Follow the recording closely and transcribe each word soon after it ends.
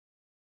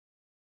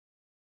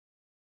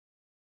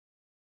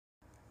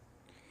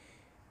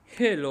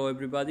Hello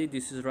everybody,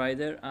 this is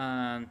Ryder,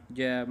 and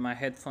yeah, my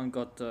headphone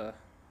got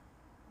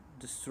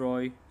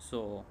destroyed,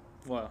 so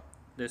well,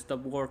 they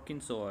stopped working,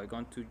 so I'm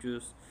going to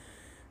just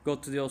go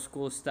to the old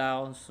school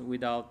styles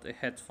without a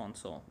headphone.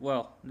 So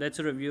well, let's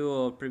review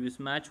our previous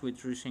match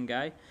with Russian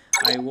guy.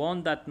 I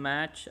won that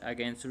match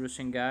against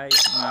Russian guy.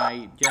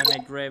 My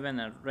Janet Raven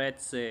and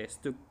Reds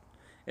stood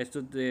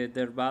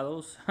their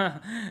battles.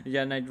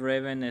 Janet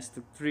Raven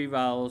stood three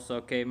battles.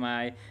 Okay,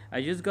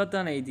 I just got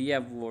an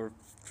idea for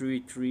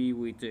 3-3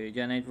 with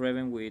Janet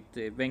Raven with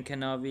Ben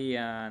Kenobi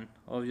and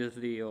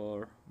obviously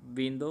our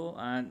Bindo,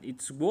 and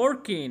it's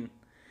working.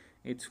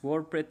 It's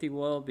worked pretty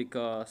well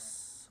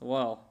because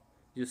well,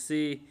 you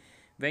see,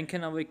 Ben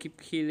Kenobi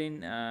keep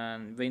healing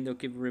and Bindo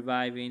keep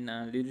reviving,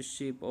 and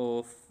leadership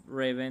of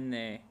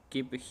Raven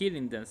keep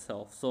healing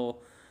themselves. So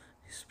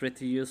it's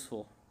pretty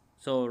useful.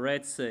 So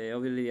Red's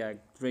obviously a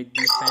great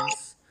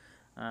defense,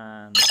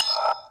 and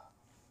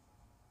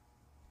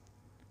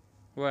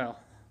well,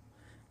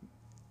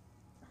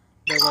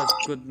 that was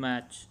a good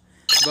match.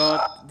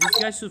 But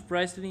this guy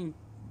surprisingly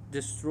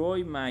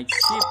destroyed my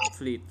ship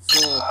fleet,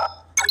 so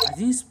I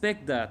didn't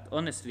expect that,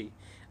 honestly.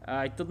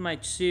 I thought my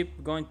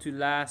ship going to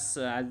last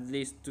at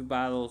least two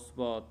battles,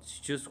 but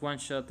she just one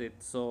shot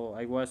it, so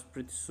I was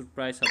pretty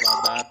surprised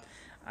about that.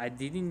 I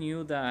didn't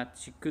knew that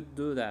she could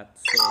do that,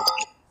 so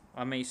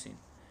amazing.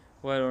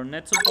 Well, our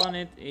next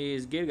opponent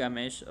is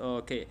Gilgamesh.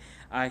 Okay,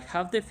 I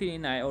have the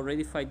feeling I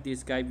already fight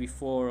this guy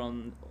before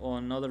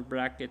on other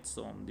brackets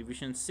on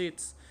Division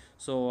 6,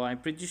 so I'm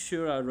pretty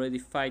sure I already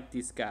fight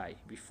this guy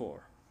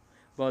before.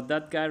 But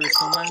that guy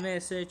responded my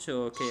message.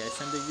 Okay, I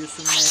sent the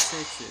user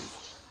message.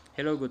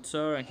 Hello, good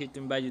sir. I'm here to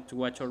invite you to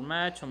watch our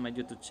match on my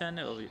YouTube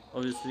channel.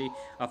 Obviously,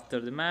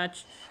 after the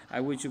match, I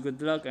wish you good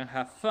luck and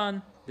have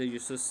fun. The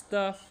user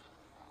stuff.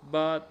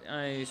 But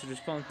I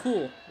respond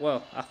cool.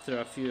 Well, after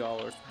a few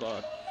hours,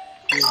 but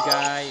this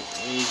guy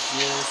is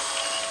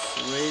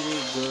just really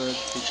good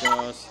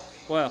because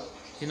well,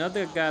 he not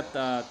got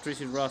a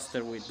 3C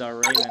roster with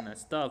Dark Raven and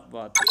stuff,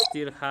 but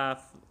still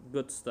have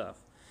good stuff.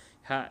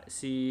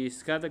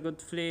 She's got a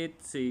good fleet.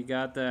 She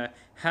got a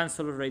Han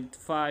Solo rated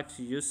 5.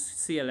 She used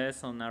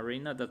CLS on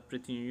Arena. That's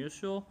pretty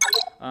unusual.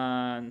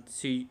 And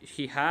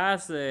he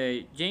has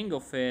a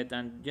Jango Fett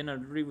and General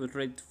Reboot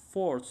rated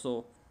 4.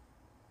 So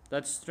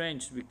that's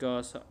strange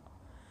because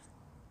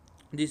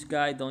this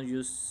guy don't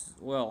use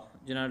well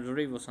General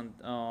Reboot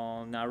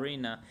on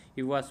Arena. If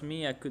it was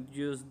me, I could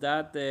use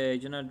that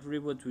General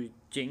Reboot with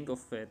Jango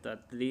Fett.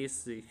 At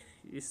least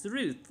it's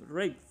really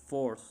rate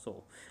 4,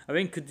 so I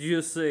mean could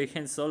use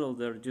Han Solo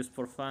there just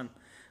for fun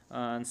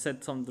and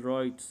set some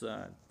droids,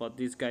 but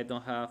this guy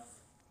don't have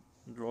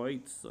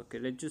droids. Okay,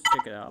 let's just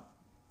check it out.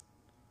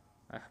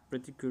 I'm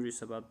pretty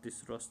curious about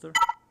this roster.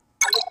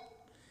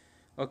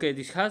 Okay,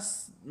 this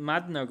has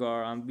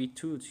Magnagar and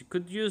B2. You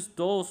could use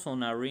those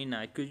on Arena.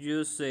 I could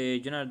use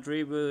General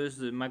Drivers,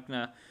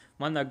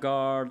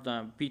 Magnagar,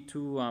 and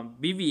B2, and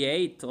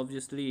BB8,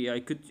 obviously. I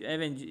could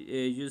even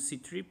use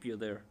C-3PO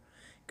there.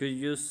 Could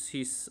use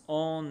his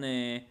own,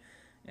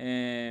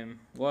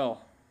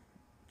 well,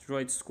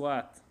 droid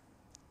squad.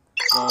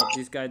 But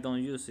this guy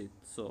don't use it,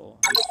 so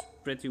it's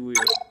pretty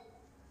weird.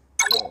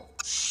 So,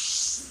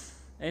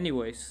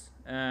 anyways,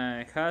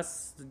 it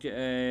has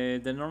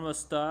the normal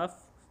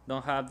stuff.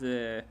 Don't have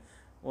the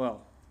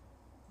well.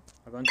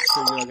 I'm going to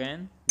show you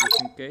again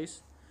just in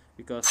case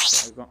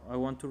because I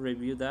want to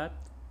review that.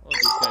 Oh,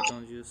 this guy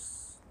don't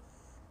use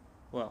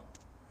well.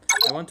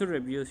 I want to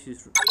review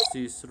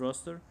his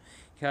roster.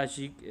 He has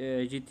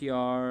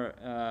GTR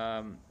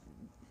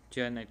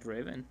Janet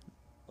Raven.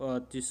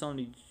 It's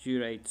only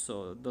G8,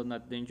 so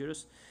not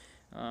dangerous.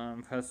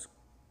 Has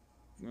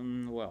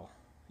well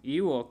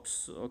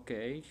Ewoks.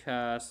 Okay,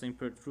 has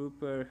Emperor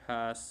Trooper.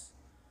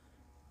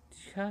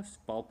 He has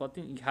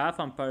Palpatine. He have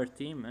Empire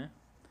team.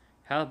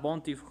 Have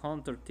Bounty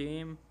Hunter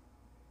team.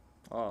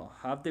 Oh,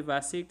 have the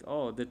basic.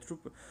 Oh, the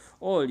Trooper.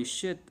 Holy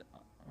shit!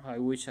 I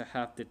wish I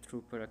have the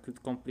Trooper. I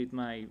could complete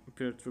my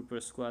Imperial Trooper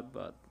squad,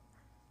 but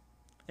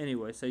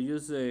anyways, I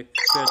use the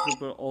Imperial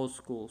Trooper old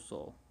school,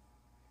 so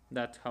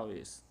that's how it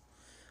is.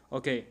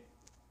 Okay,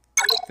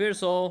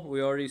 first of all,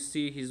 we already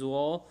see his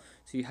wall.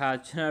 He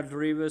had General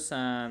Rivers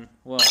and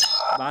well,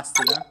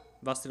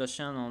 Bastila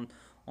Shan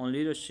on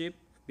leadership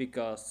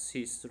because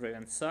his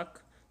Reagan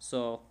suck.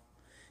 So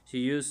he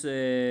used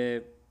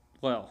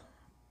well,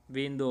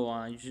 Window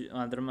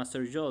and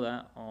Master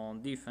Yoda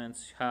on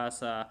defense. Has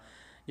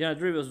General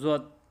Rivers,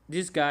 but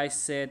this guy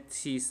said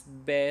he's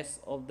best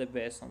of the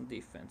best on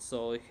defense.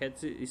 So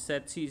he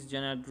said he's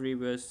General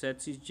Rivers,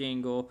 said he's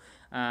Django,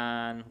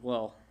 and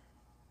well,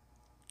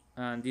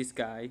 and this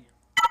guy,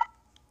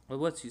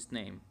 what's his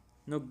name?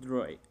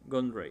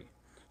 Gundray.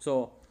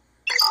 So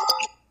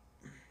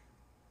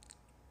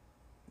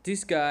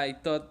this guy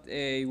thought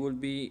it would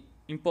be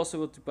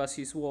impossible to pass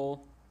his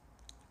wall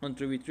on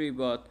 3v3,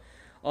 but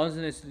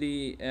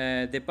honestly,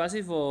 the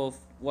passive of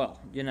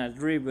well,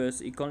 Rivers,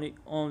 it can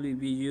only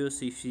be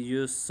used if you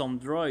use some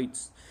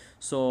droids.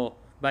 So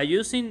by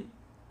using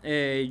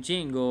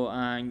Jingo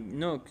and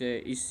Nook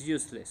is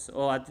useless,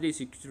 or at least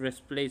you could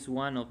replace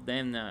one of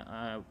them.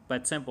 For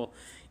example,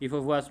 if it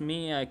was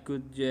me, I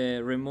could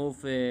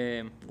remove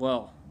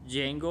well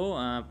Django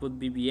and put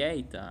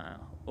BB-8,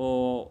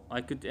 or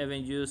I could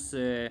even use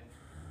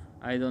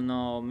I don't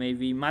know,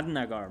 maybe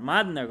Madnagar.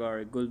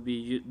 Madnagar could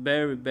be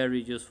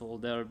very useful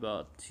there,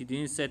 but he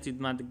didn't set it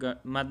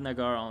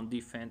Madnagar on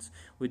defense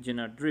with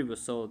General Dribble,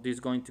 so this is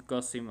going to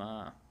cost him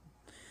a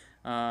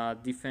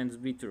defense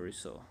victory.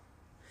 So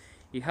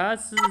he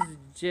has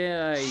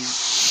Jedi,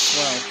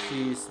 well,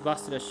 his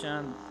Bastila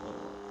Shan.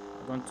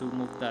 I'm going to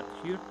move that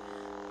here.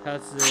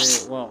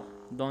 Has well,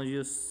 don't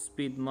use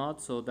speed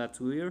mod, so that's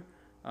weird.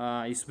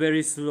 It's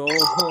very slow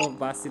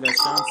Bastila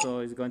Shan, so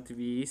it's going to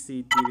be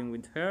easy dealing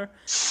with her.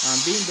 And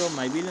Bindo,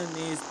 my villain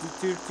is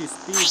 30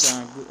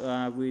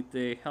 speed with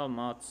the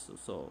helmets,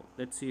 so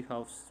let's see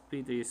how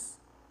speed is.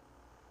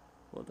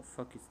 What the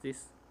fuck is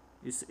this?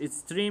 It's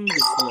extremely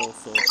slow,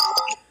 so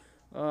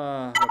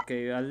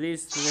okay, at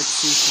least let's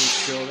see if she's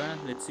Shogun.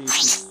 Let's see if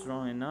she's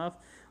strong enough.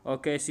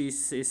 Okay,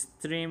 she's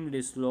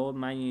extremely slow.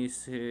 Mine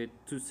is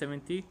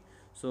 270,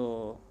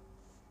 so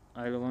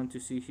I don't want to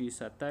see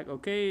his attack.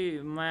 Okay,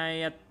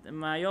 my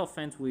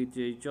offense with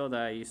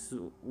Yoda is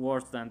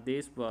worse than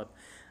this, but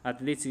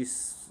at least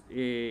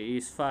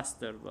is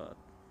faster. But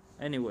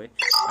anyway,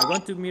 I'm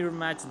going to mirror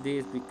match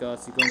this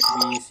because it's going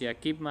to be easy. I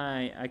keep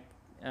my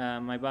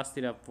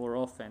Bastila for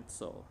offense,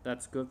 so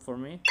that's good for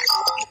me.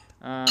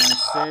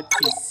 Set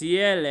his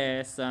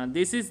CLS, and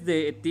this is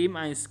the team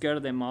I'm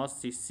scared the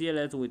most. His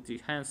CLS with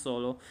the Han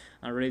Solo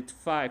and rate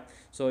 5,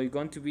 so it's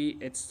going to be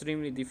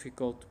extremely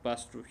difficult to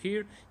pass through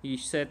here. He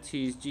set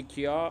his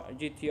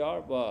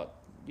GTR, but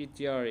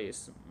GTR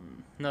is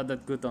not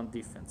that good on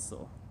defense.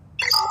 So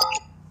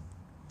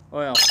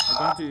well,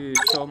 I'm going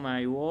to show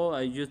my wall.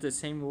 I used the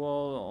same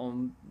wall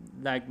on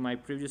like my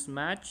previous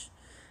match.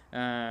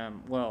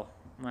 Well,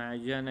 my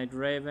Janet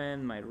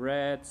Raven, my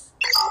Reds.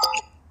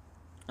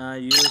 I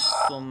use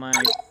on my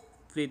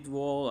fleet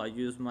wall, I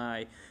use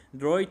my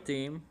droid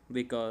team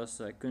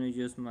because I couldn't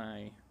use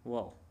my,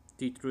 well,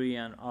 T3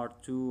 and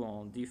R2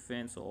 on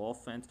defense or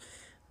offense.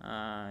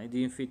 It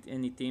didn't fit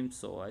any team,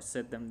 so I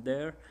set them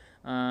there.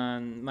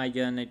 And my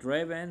Janet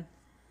Raven,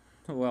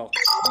 well,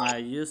 my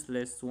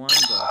useless one,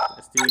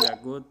 but still a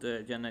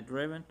good Janet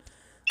Raven.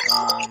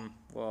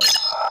 Well,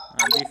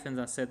 and defense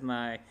I set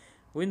my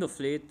window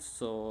fleet,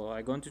 so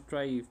I'm going to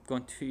try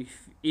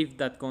if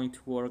that's going to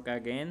work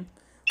again.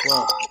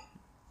 Well,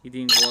 it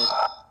didn't work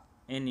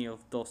any of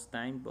those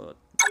times, but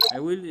I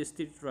will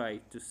still try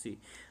to see.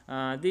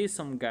 This is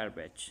some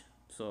garbage,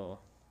 so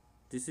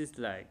this is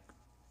like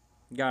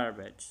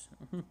garbage.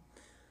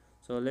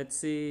 So let's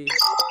see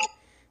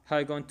how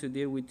I'm going to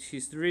deal with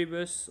his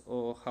rivers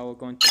or how I'm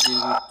going to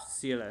deal with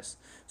CLS.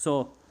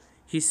 So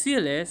his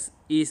CLS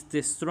is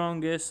the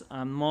strongest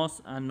and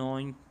most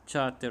annoying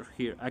charter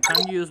here. I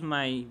can't use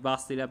my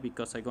Bastila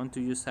because I'm going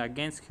to use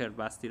against her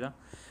Bastila.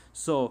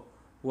 So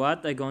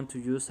what I'm going to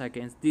use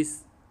against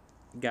this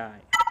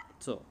guy.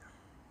 So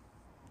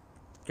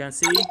can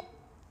see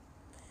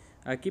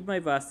I keep my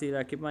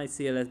Bastila, I keep my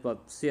CLS,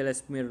 but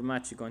CLS mirror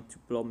match is going to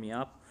blow me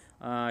up.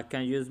 I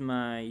can use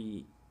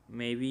my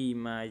maybe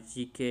my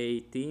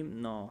GK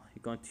team. No,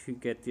 he's going to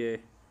get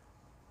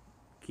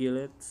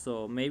killed.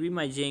 So maybe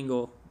my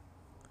Django.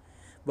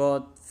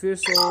 But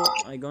first of all,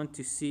 I'm going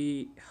to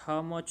see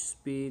how much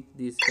speed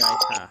this guy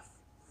have.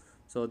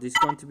 So this is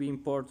going to be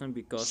important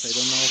because I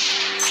don't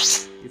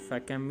know if I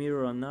can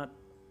mirror or not.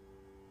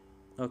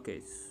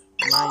 Okay,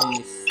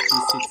 mine is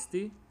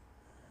 260.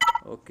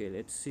 Okay,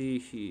 let's see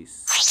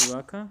his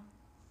Chewbacca.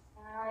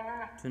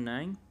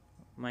 29.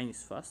 Mine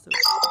is faster.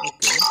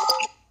 Okay.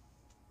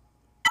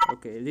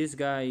 Okay, this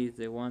guy is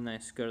the one I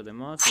scared the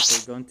most.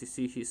 Okay, going to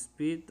see his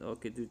speed.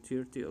 Okay, do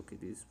 30. Okay,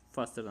 this is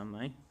faster than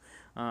mine.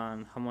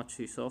 And how much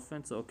his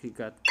offense? Okay,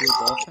 got good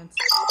offense.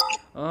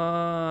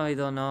 I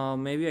don't know.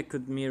 Maybe I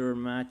could mirror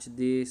match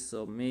this,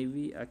 so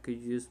maybe I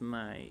could use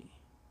my.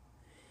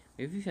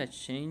 Maybe if I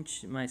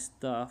change my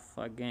stuff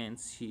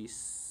against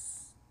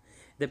his.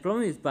 The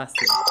problem is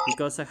Bastila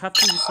because I have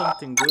to do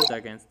something good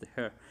against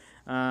her.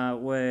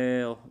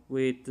 Well,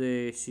 with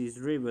his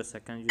rivers, I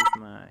can use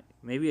my.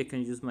 Maybe I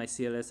can use my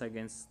CLS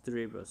against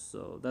rivers.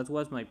 So that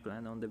was my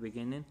plan on the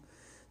beginning.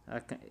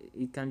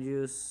 It can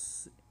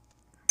use.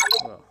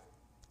 Well.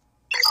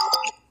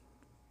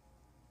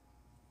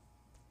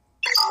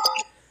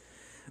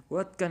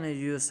 What can I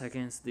use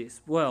against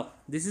this? Well,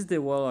 this is the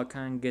wall I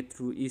can get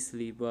through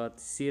easily, but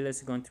CLS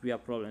is going to be a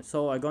problem.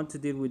 So I'm going to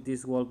deal with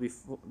this wall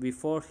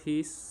before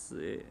his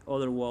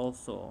other wall,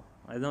 so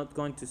I'm not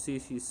going to see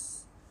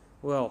his...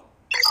 Well,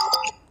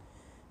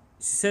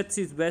 she sets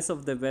his best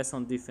of the best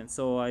on defense,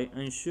 so I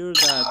ensure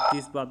that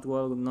this bad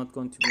wall is not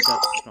going to be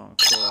that strong.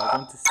 So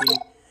I'm going to see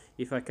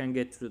if I can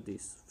get through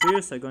this.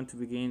 First, I'm going to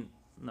begin...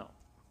 No.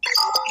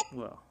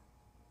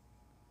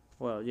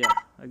 Well, yeah.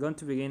 I'm going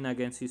to begin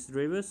against his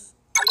rivers.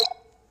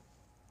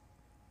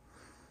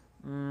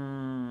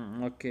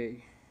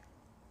 Okay.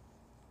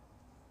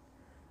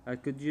 I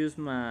could use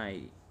my,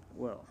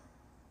 well,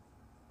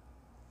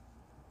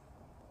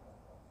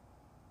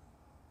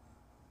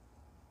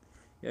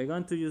 Yeah, I'm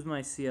going to use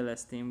my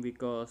CLS team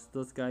because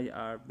those guys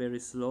are very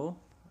slow.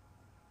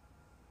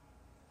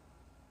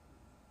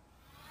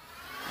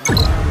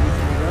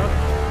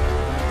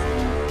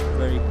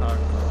 Very hard.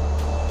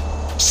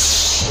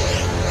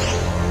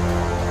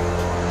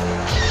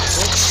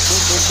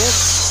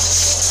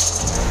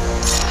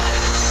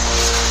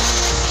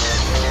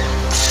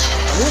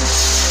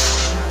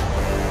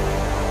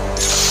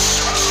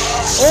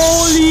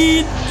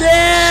 Holy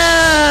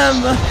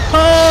damn!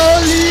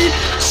 Holy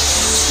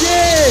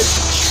shit!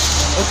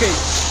 Okay,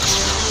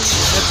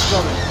 that's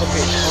problem.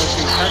 Okay,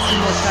 that's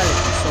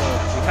immortality, so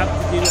we have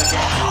to deal against him.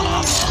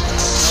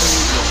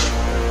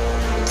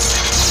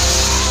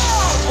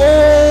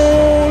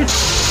 Oh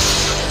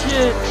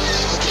shit!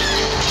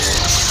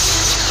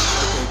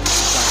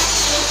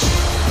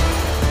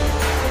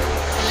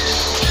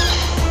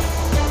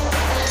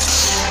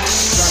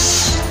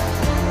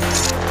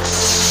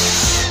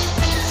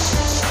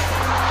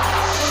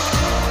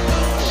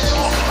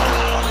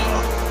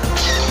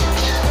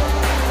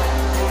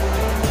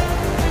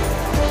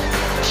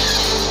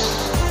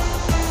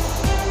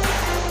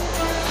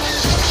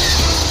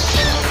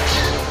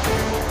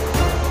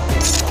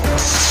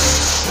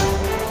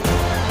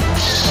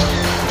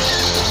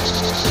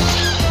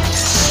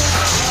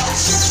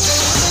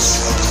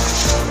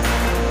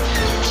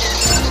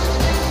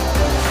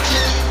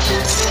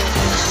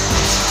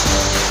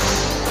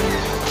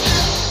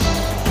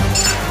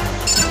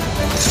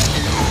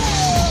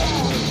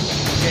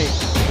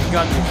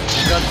 Got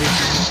this.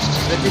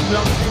 The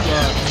diplomacy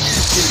was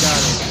still got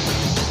it.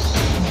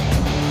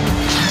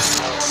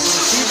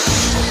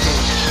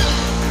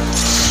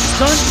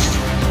 Stun!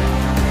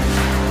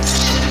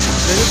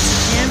 Let us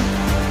again.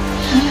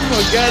 Oh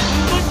my god,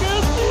 look at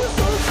this!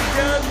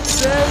 God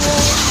damn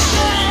it!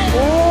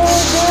 Oh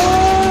no!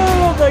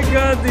 Oh my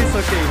god, this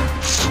okay.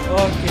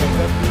 Okay,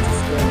 got this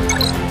is good.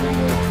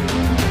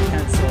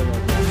 Cancel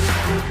it.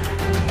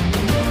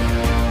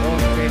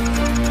 Okay.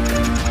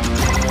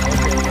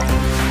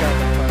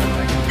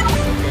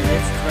 Okay,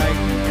 let's try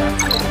to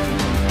capture the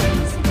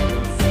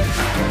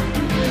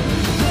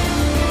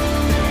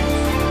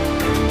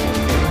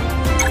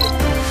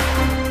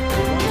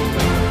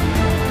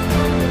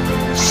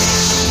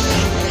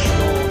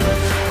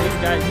these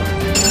guys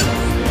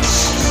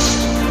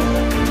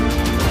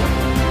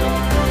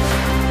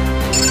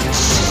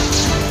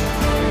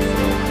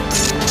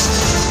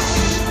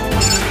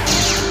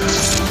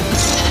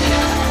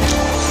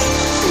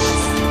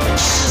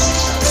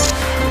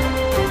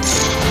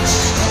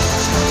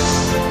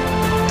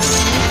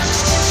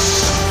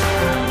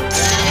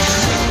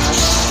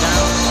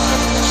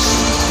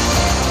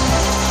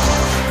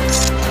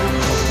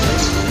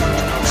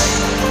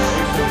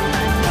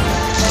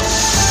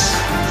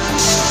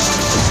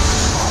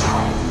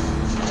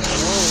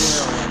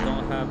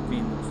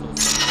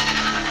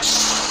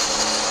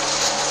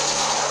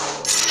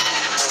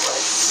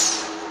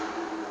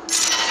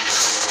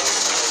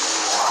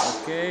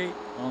okay,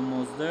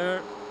 almost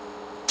there.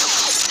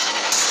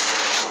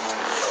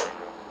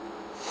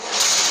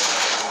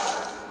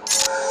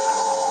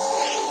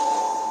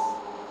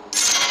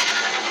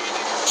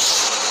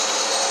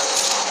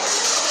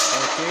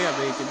 Okay,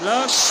 ability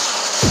block. Spell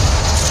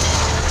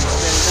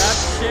that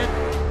shit.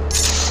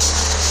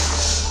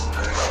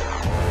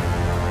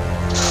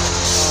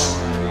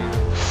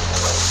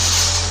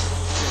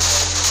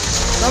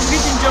 Stop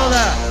hitting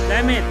Yoda!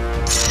 Damn it!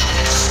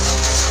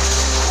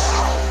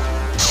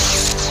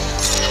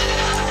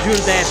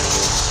 You're dead.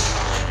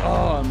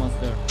 Oh, almost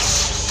there.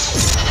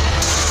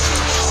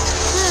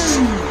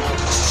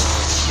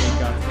 Okay,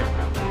 got it.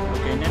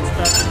 Okay, next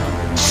start.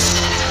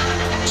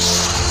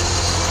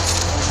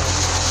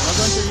 I'm not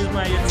going to use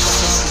my extra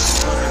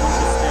because I want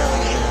to stay out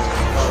there.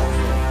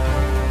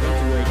 I'm going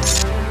to wait.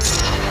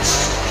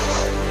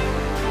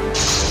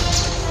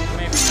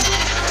 Maybe not.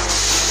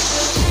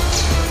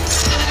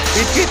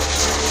 Hit!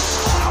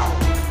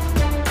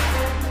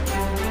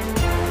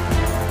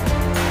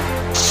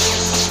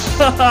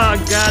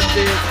 Got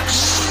it.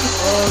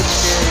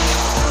 Okay.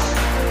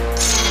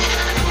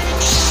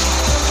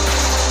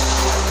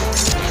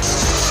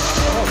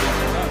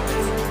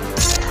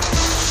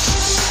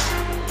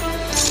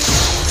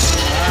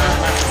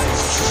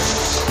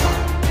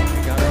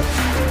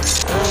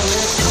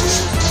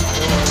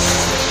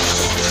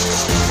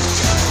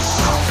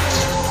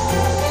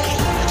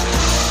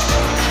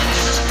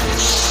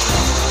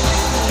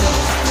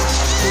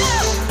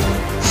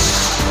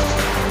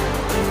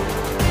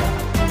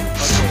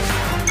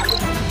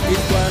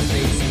 This was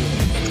easy.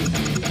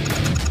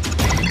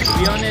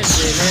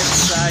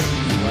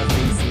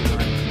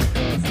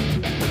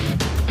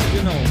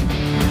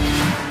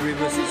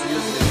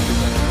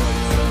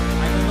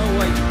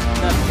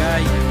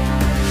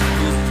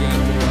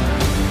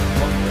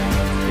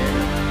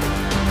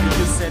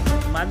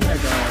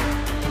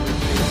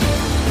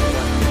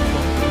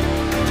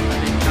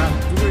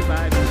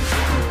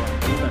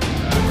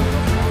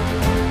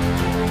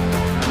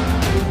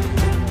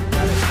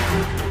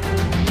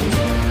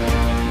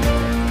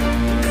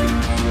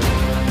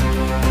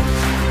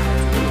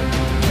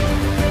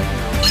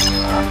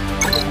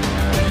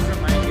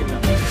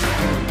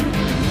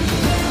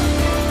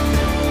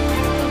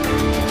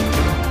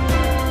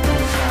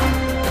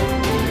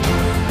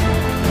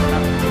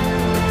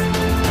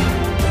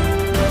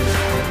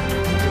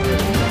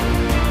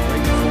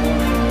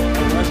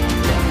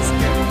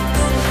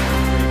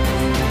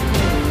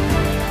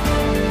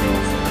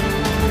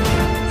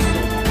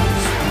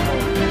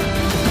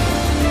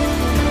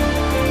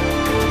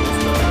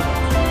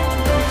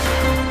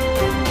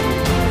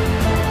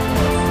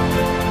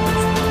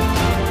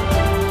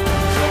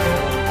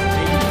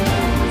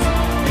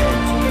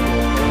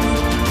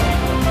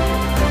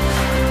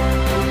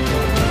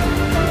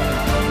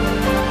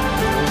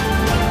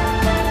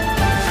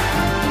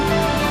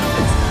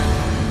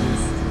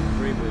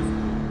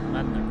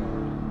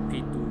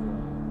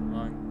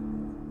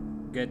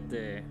 get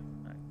the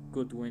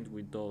good wind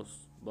with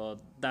those, but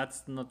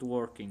that's not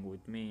working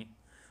with me,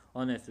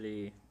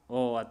 honestly,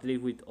 or at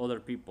least with other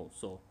people.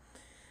 So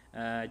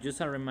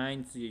just a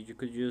reminder, you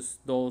could use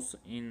those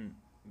in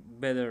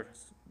better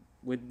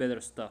with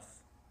better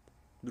stuff,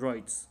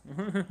 droids.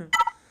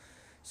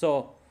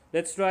 So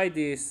let's try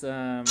this.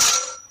 Okay, let's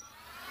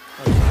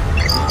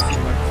see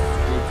what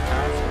fleet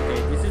has.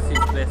 Okay, this is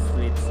his best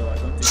fleet, so I'm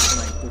going to use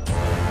my good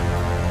stuff.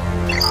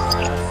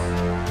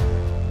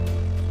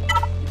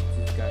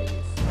 This guy is.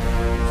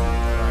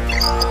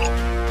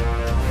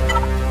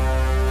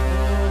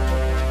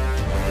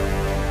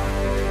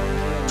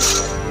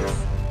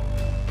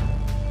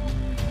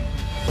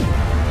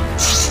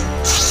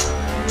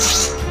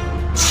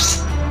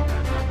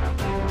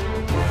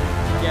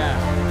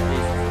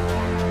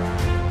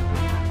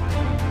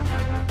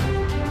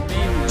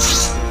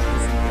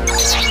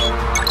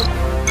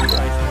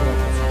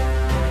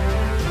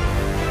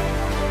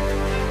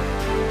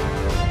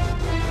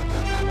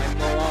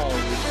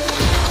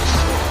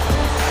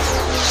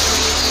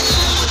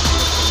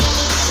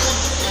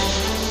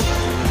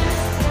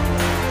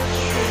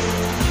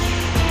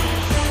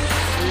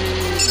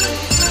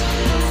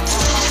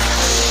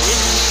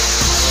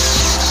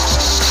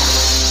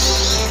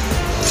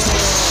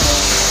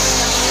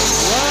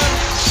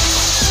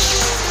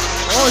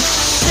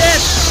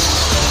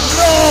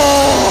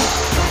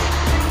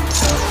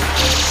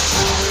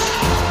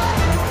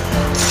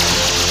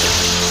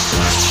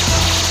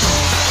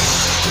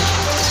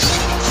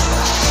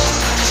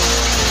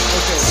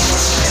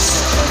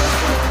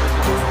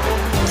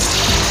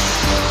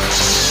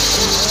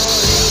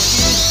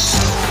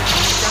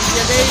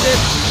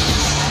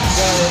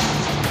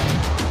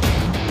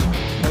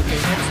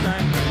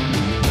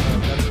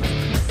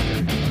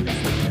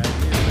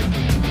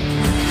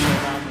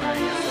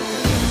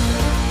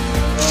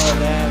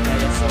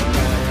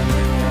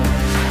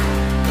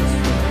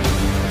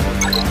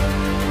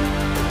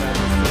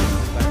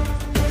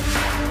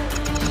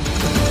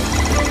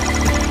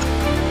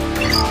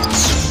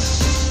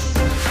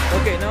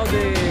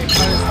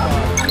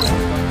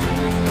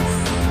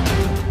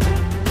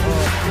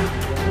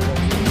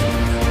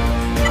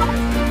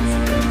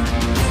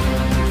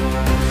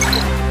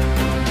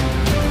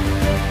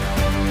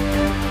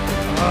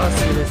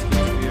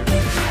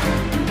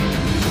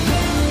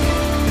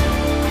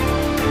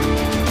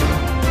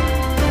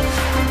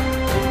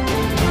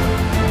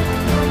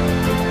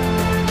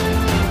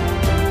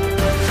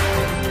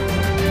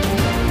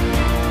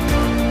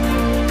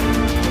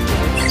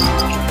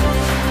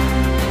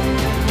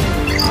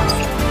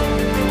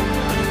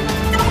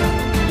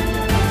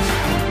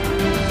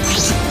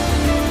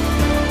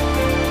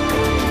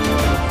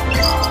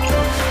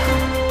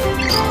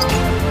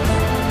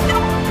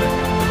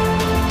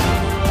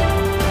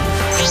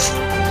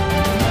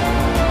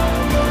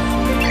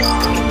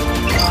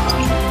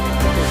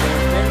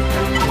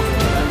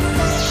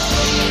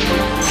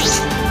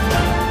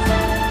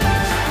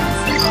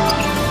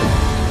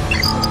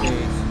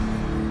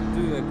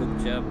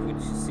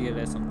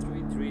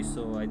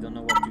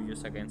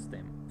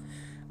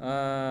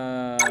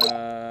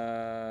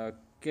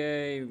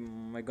 Okay,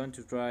 I'm going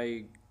to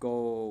try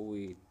go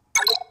with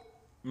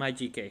my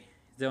GK.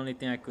 It's the only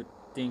thing I could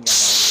think about.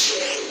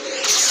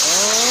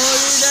 Oh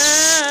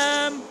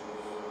damn!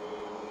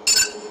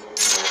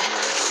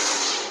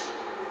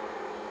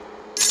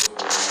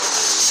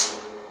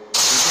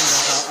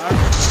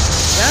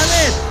 Damn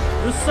it!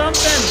 Do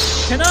something!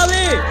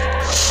 Kenobi!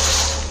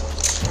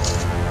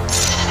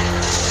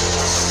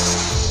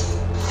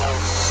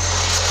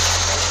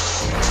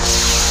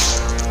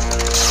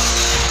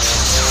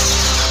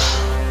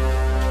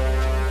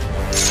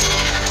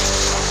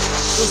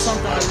 Do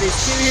something at least.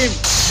 Kill him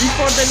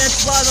before the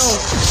next battle.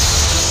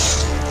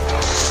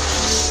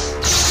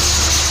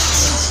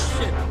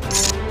 Shit.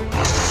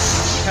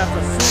 We have a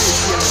series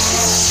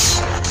here.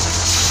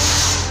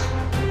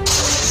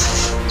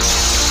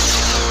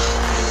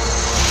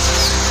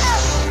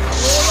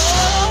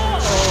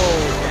 Oh,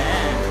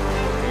 damn.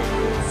 Okay,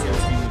 good.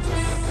 Seriously, we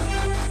just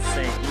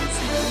say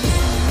insane.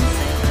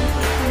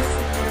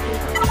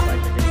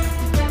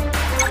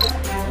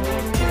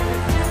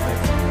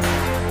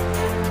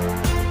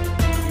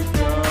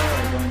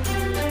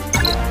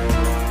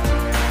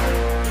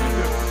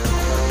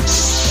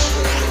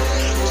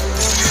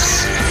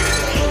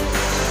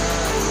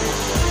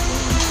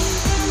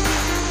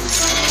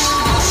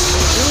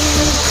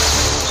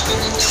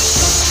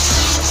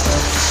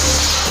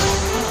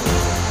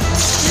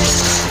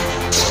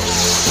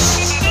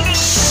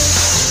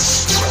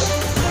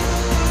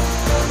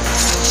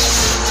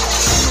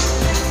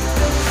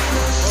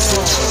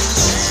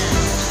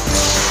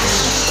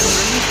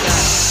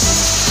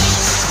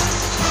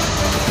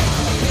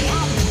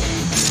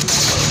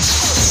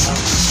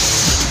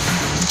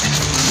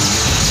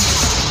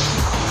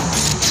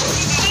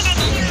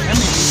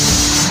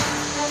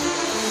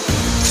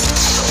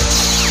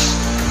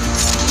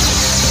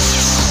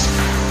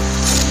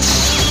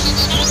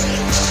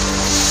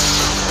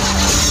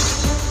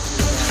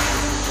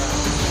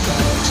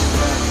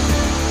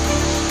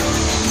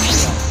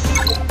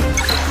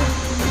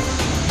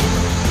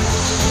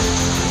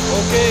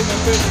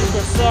 Super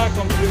Super Suck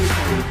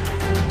completely.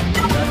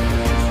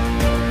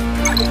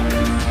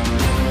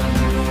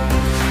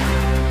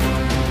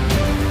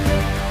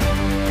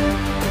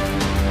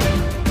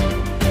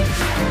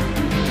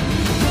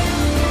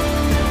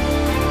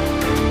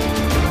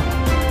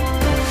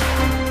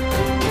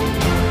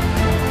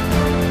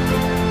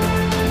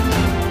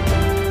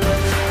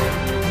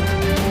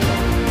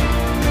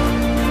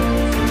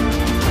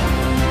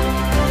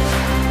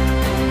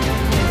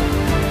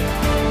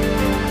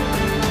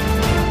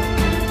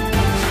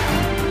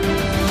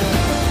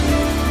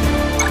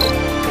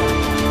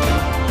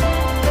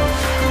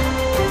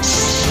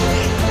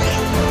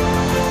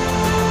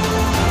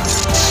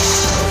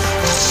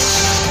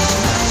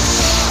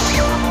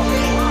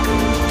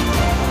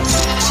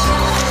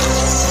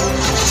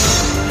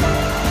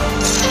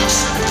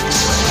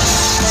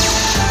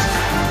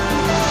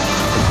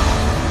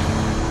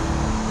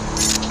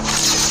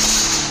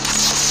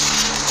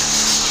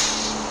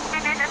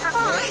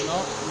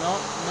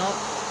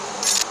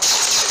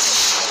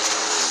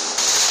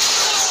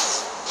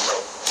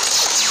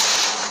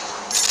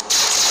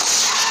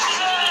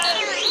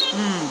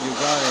 You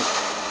got it.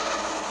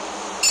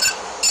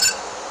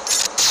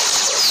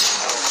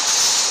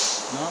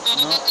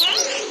 No.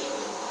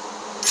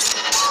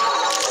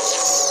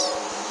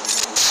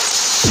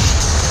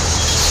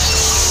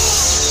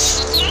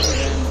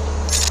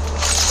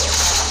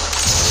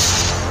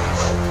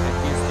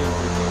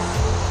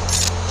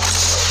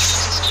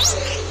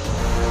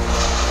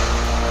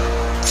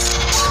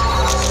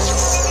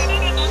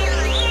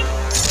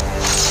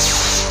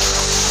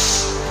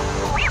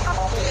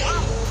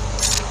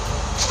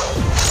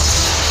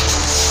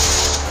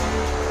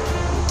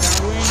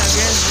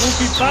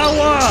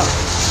 Power!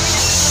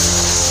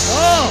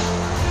 Oh!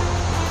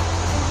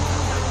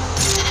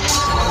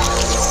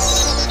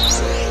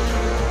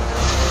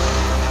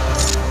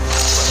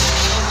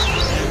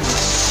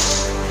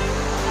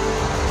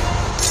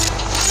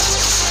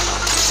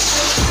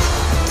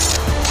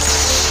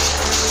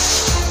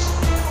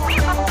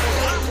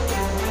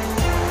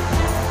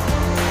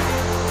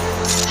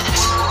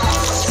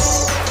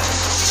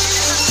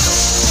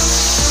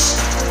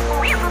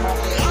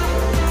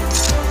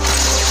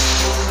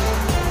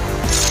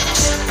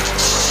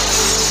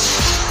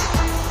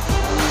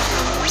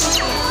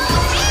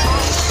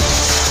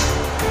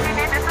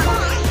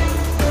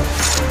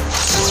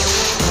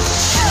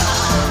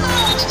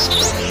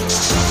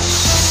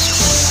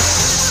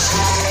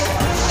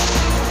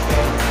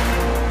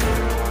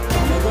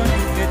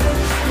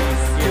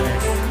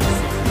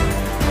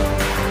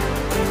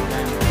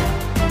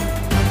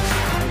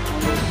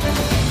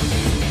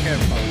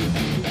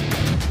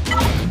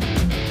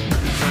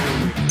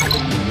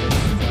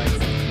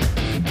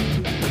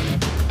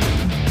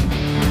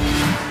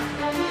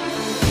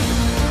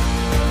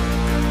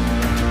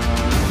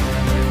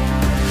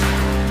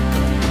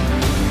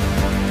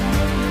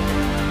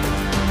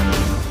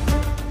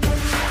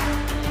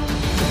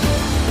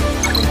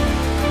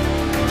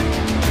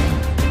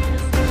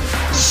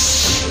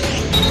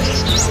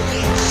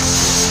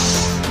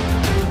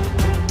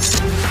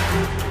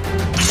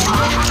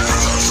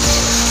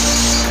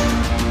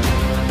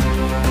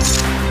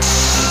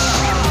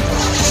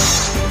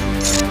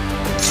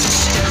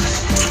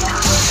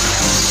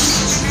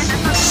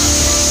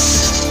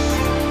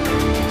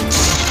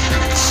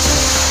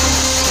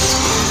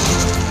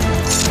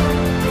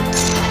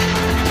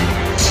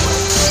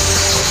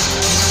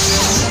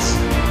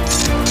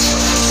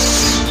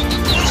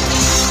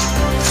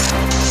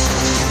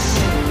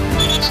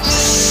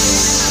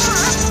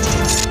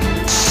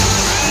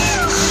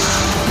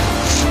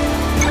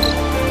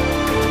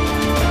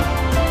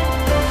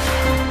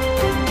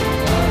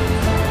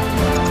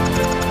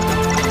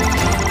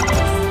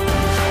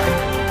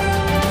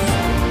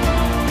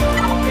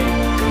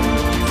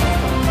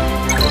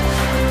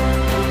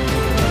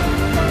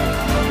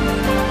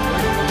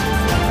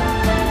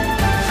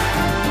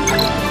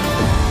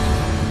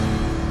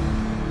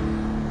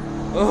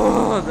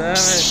 Oh, damn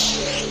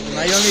it.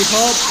 My only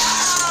hope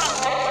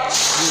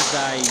is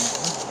dying.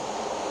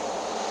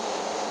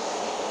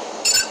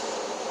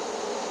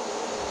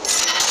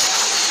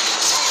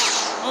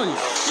 Holy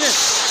shit.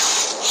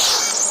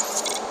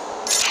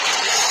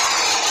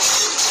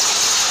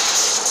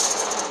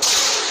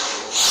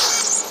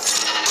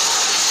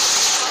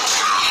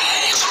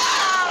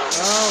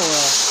 Oh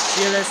well,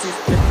 CLS is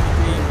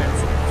technically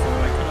invincible, so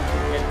I cannot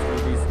get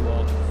through this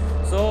wall.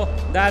 So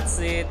that's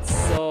it.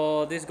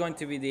 So this is going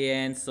to be the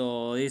end.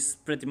 So it's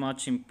pretty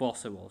much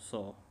impossible.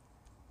 So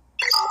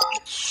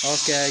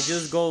okay, I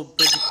just go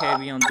pretty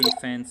heavy on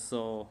defense,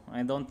 so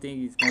I don't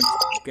think it's going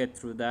to get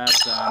through that.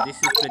 This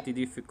is pretty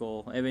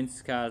difficult.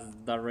 Evans has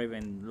the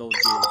Raven low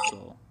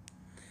deal,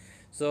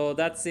 so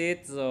that's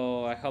it.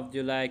 So I hope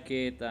you like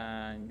it,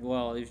 and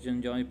well, if you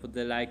enjoy, put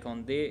the like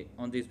on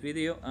this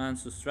video and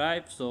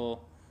subscribe.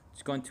 So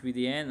it's going to be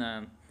the end,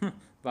 and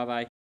bye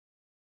bye.